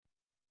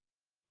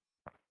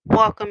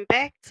Welcome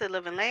back to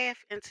Live and Laugh,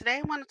 and today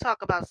I want to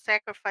talk about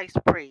sacrifice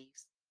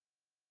praise.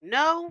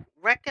 Know,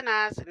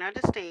 recognize, and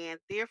understand,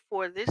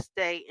 therefore, this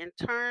day, and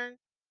turn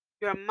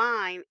your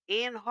mind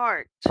and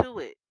heart to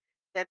it,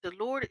 that the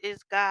Lord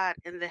is God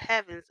in the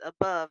heavens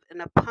above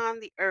and upon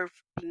the earth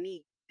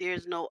beneath. There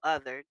is no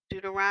other.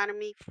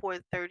 Deuteronomy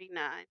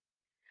 4:39.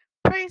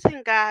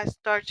 Praising God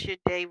starts your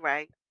day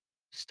right.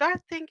 Start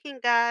thanking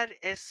God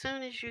as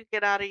soon as you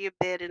get out of your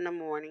bed in the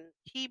morning.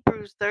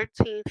 Hebrews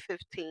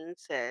 13:15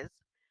 says,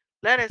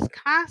 "Let us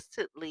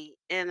constantly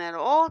and at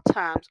all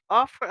times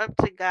offer up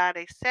to God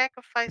a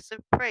sacrifice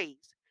of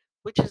praise,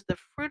 which is the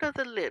fruit of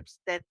the lips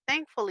that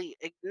thankfully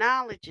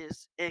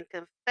acknowledges and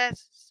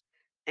confesses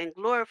and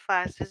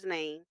glorifies his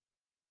name."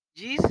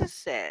 Jesus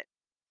said,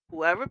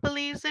 "Whoever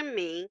believes in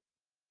me,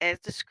 as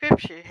the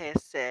scripture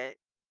has said,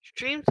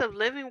 streams of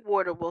living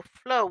water will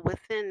flow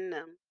within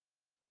them."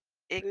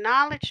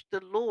 Acknowledge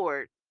the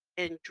Lord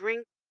and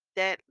drink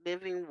that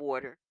living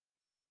water.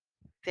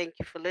 Thank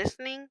you for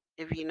listening.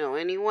 If you know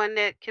anyone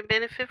that can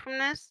benefit from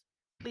this,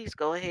 please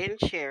go ahead and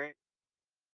share it.